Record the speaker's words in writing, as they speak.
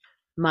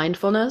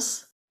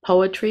mindfulness,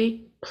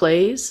 poetry,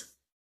 plays,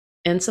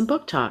 and some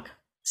book talk.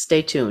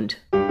 Stay tuned.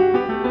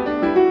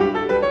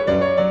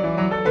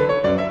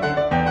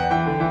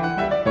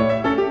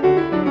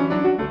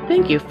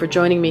 Thank you for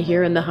joining me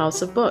here in the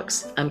House of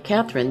Books. I'm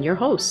Catherine, your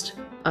host.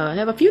 I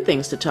have a few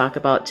things to talk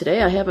about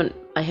today. I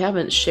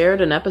haven't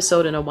shared an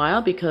episode in a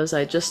while because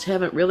I just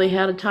haven't really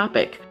had a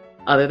topic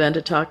other than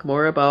to talk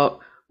more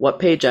about what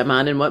page I'm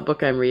on and what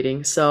book I'm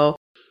reading. So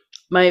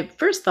my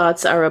first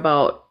thoughts are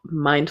about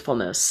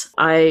mindfulness.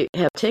 I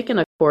have taken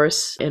a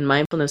course in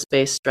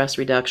mindfulness-based stress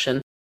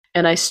reduction,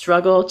 and I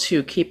struggle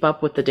to keep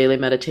up with the daily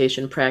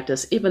meditation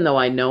practice, even though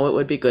I know it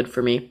would be good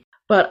for me.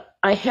 But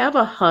I have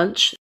a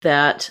hunch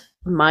that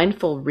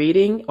mindful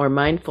reading or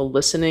mindful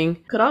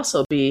listening could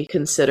also be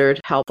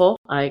considered helpful.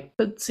 I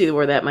could see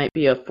where that might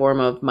be a form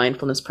of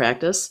mindfulness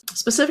practice,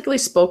 specifically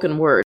spoken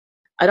word.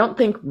 I don't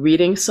think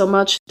reading so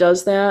much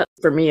does that,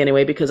 for me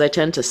anyway, because I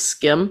tend to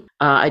skim.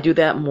 I do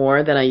that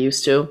more than I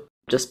used to,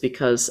 just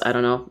because, I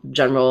don't know,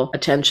 general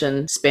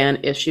attention span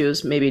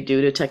issues, maybe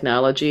due to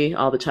technology,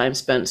 all the time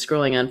spent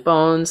scrolling on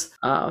phones,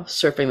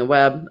 surfing the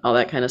web, all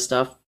that kind of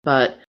stuff.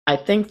 But I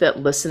think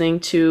that listening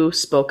to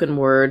spoken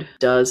word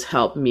does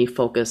help me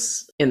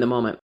focus in the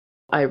moment.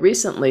 I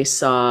recently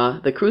saw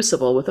The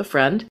Crucible with a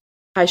friend.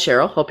 Hi,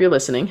 Cheryl. Hope you're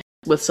listening.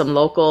 With some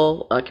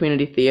local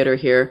community theater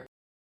here.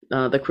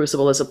 The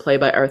Crucible is a play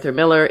by Arthur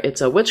Miller. It's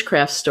a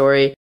witchcraft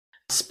story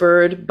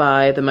spurred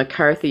by the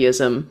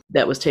McCarthyism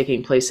that was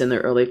taking place in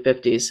the early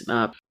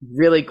 50s.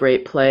 Really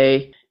great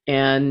play.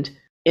 And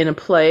in a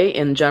play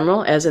in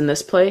general, as in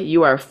this play,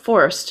 you are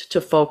forced to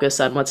focus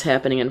on what's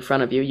happening in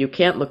front of you. You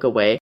can't look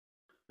away.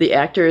 The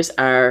actors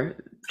are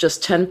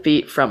just 10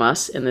 feet from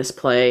us in this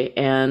play,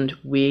 and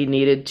we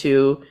needed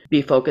to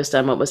be focused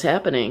on what was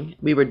happening.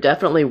 We were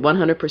definitely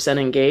 100%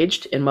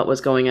 engaged in what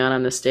was going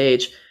on the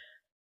stage.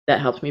 That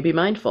helped me be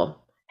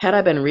mindful. Had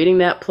I been reading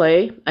that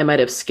play, I might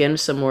have skimmed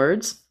some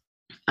words.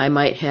 I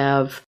might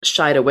have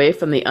shied away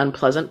from the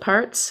unpleasant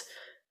parts,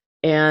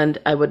 and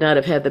I would not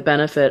have had the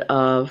benefit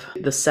of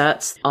the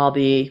sets, all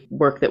the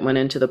work that went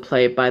into the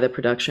play by the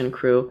production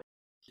crew.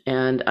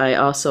 And I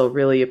also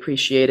really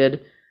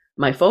appreciated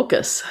my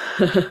focus.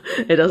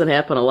 It doesn't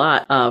happen a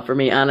lot for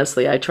me,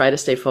 honestly. I try to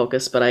stay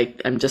focused, but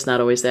I'm just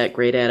not always that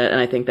great at it. And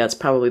I think that's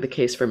probably the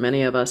case for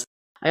many of us.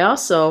 I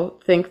also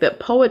think that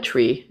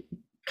poetry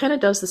kind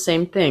of does the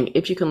same thing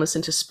if you can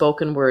listen to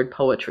spoken word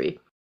poetry.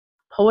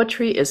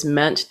 Poetry is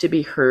meant to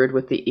be heard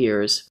with the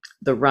ears.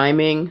 The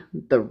rhyming,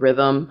 the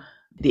rhythm,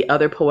 the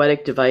other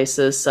poetic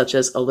devices such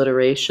as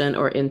alliteration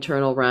or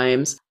internal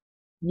rhymes,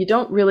 you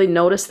don't really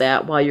notice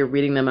that while you're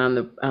reading them on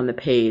the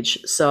page.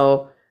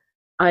 So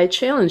I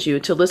challenge you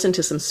to listen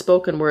to some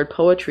spoken word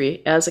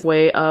poetry as a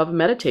way of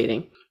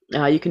meditating.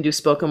 You can do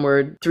spoken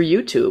word through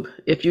YouTube.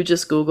 If you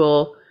just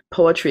Google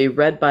poetry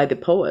read by the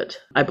poet,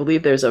 I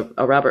believe there's a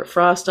Robert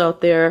Frost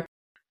out there.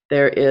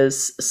 There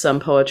is some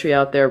poetry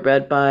out there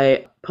read by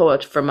a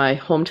poet from my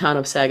hometown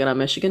of Saginaw,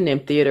 Michigan,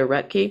 named Theodore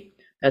Retke.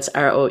 That's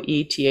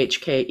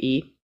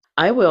Roethke.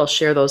 I will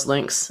share those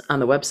links on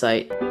the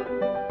website.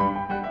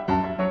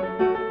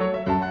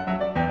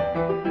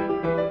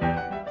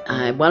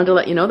 I wanted to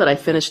let you know that I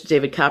finished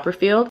David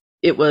Copperfield.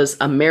 It was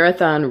a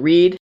marathon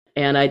read,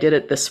 and I did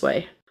it this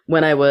way.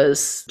 When I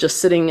was just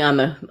sitting on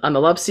the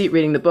love seat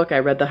reading the book, I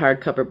read the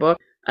hardcover book.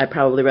 I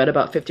probably read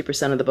about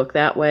 50% of the book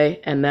that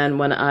way. And then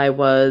when I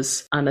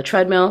was on the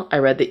treadmill, I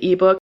read the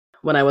ebook.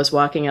 When I was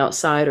walking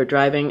outside or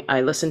driving,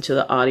 I listened to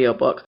the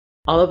audiobook.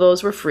 All of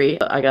those were free.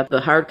 I got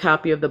the hard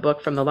copy of the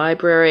book from the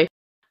library.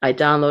 I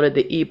downloaded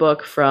the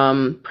ebook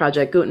from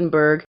Project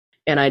Gutenberg,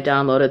 and I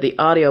downloaded the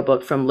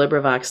audiobook from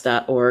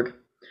LibriVox.org.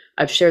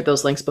 I've shared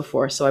those links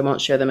before, so I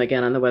won't share them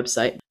again on the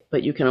website,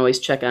 but you can always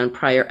check on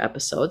prior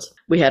episodes.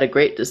 We had a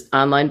great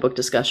online book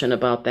discussion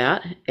about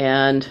that.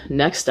 And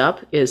next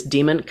up is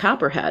Demon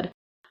Copperhead.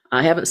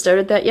 I haven't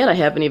started that yet. I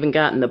haven't even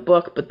gotten the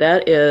book, but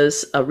that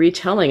is a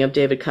retelling of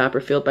David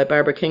Copperfield by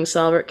Barbara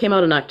Kingsolver. It came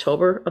out in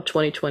October of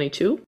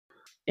 2022.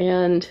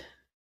 And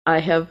I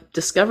have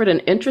discovered an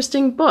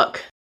interesting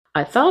book.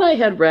 I thought I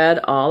had read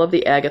all of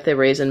the Agatha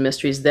Raisin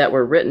mysteries that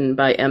were written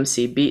by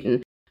M.C.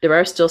 Beaton. There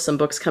are still some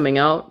books coming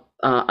out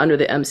under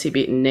the M.C.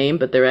 Beaton name,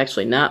 but they're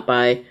actually not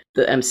by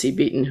the M.C.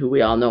 Beaton who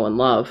we all know and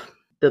love.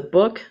 The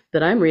book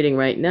that I'm reading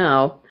right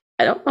now,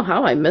 I don't know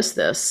how I missed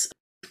this.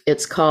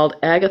 It's called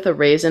Agatha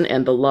Raisin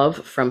and the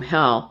Love from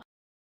Hell.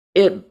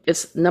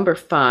 It's number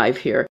 5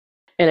 here,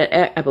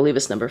 and I believe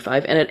it's number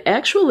 5, and it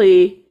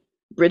actually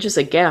bridges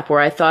a gap where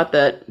I thought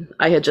that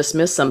I had just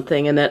missed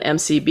something and that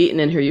M.C. Beaton,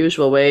 in her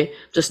usual way,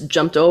 just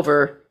jumped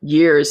over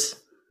years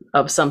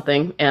of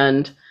something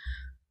and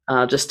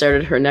just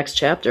started her next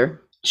chapter.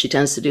 She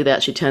tends to do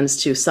that. She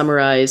tends to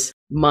summarize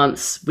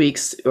months,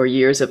 weeks, or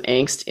years of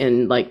angst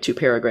in like 2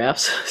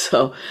 paragraphs.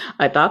 So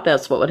I thought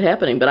that's what was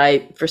happening.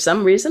 But for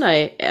some reason,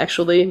 I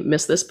actually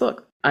missed this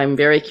book. I'm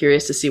very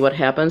curious to see what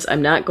happens.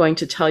 I'm not going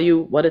to tell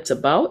you what it's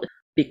about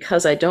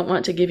because I don't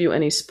want to give you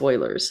any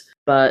spoilers.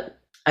 But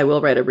I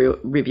will write a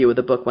review of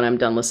the book when I'm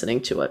done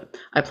listening to it.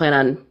 I plan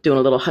on doing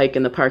a little hike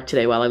in the park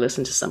today while I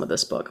listen to some of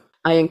this book.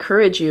 I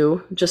encourage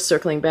you, just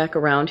circling back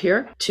around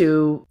here,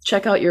 to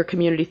check out your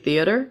community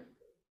theater.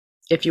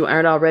 If you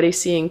aren't already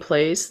seeing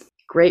plays,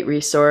 great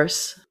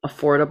resource,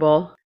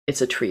 affordable.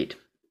 It's a treat.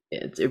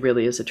 It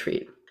really is a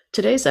treat.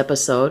 Today's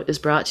episode is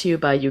brought to you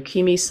by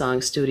Yukimi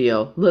Song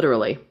Studio,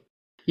 literally.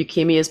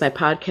 Yukimi is my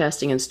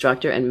podcasting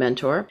instructor and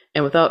mentor,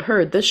 and without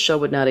her, this show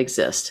would not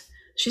exist.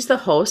 She's the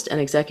host and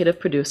executive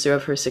producer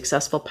of her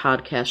successful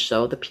podcast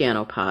show, The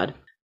Piano Pod.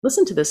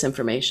 Listen to this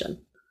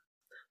information.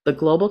 The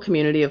global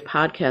community of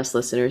podcast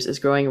listeners is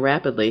growing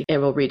rapidly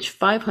and will reach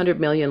 500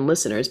 million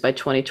listeners by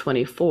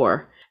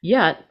 2024.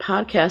 Yet,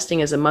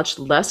 podcasting is a much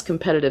less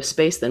competitive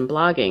space than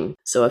blogging.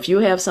 So if you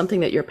have something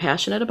that you're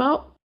passionate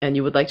about and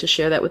you would like to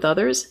share that with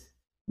others,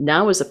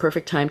 now is the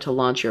perfect time to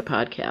launch your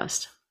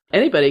podcast.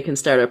 Anybody can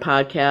start a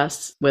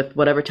podcast with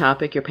whatever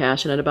topic you're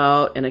passionate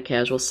about in a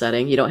casual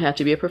setting. You don't have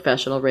to be a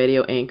professional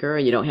radio anchor,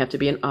 and you don't have to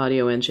be an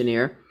audio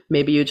engineer.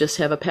 Maybe you just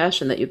have a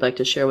passion that you'd like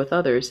to share with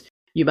others.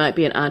 You might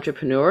be an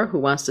entrepreneur who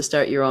wants to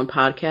start your own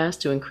podcast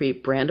to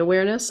increase brand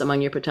awareness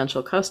among your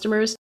potential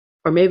customers.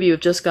 Or maybe you've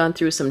just gone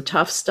through some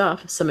tough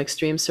stuff, some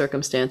extreme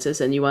circumstances,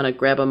 and you want to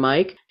grab a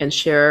mic and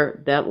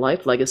share that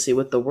life legacy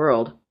with the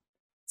world.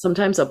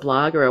 Sometimes a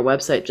blog or a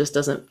website just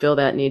doesn't fill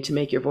that need to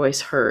make your voice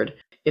heard.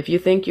 If you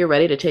think you're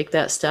ready to take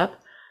that step,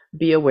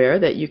 be aware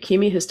that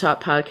Yukimi has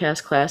taught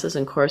podcast classes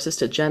and courses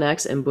to Gen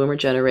X and Boomer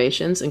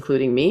generations,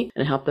 including me,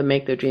 and helped them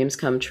make their dreams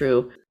come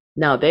true.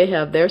 Now they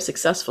have their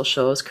successful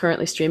shows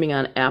currently streaming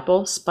on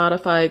Apple,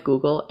 Spotify,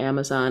 Google,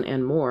 Amazon,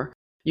 and more.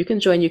 You can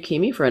join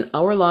Yukimi for an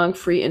hour-long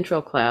free intro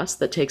class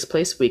that takes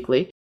place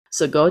weekly.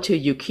 So go to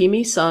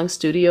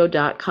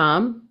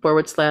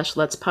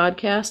yukimisongstudio.com/Let's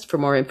Podcast for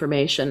more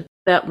information.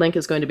 That link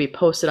is going to be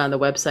posted on the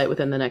website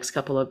within the next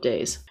couple of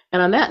days.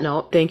 And on that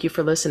note, thank you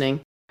for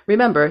listening.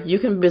 Remember, you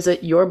can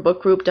visit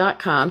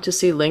yourbookgroup.com to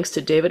see links to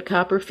David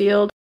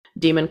Copperfield,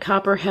 Demon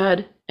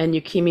Copperhead, and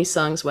Yukimi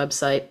Song's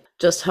website.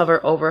 Just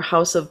hover over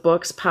House of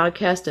Books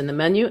podcast in the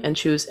menu and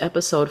choose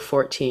episode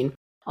 14.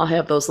 I'll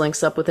have those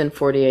links up within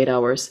 48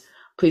 hours.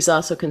 Please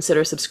also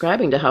consider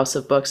subscribing to House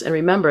of Books, and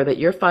remember that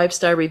your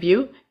 5-star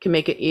review can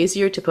make it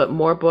easier to put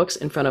more books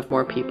in front of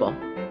more people.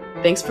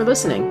 Thanks for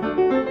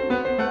listening.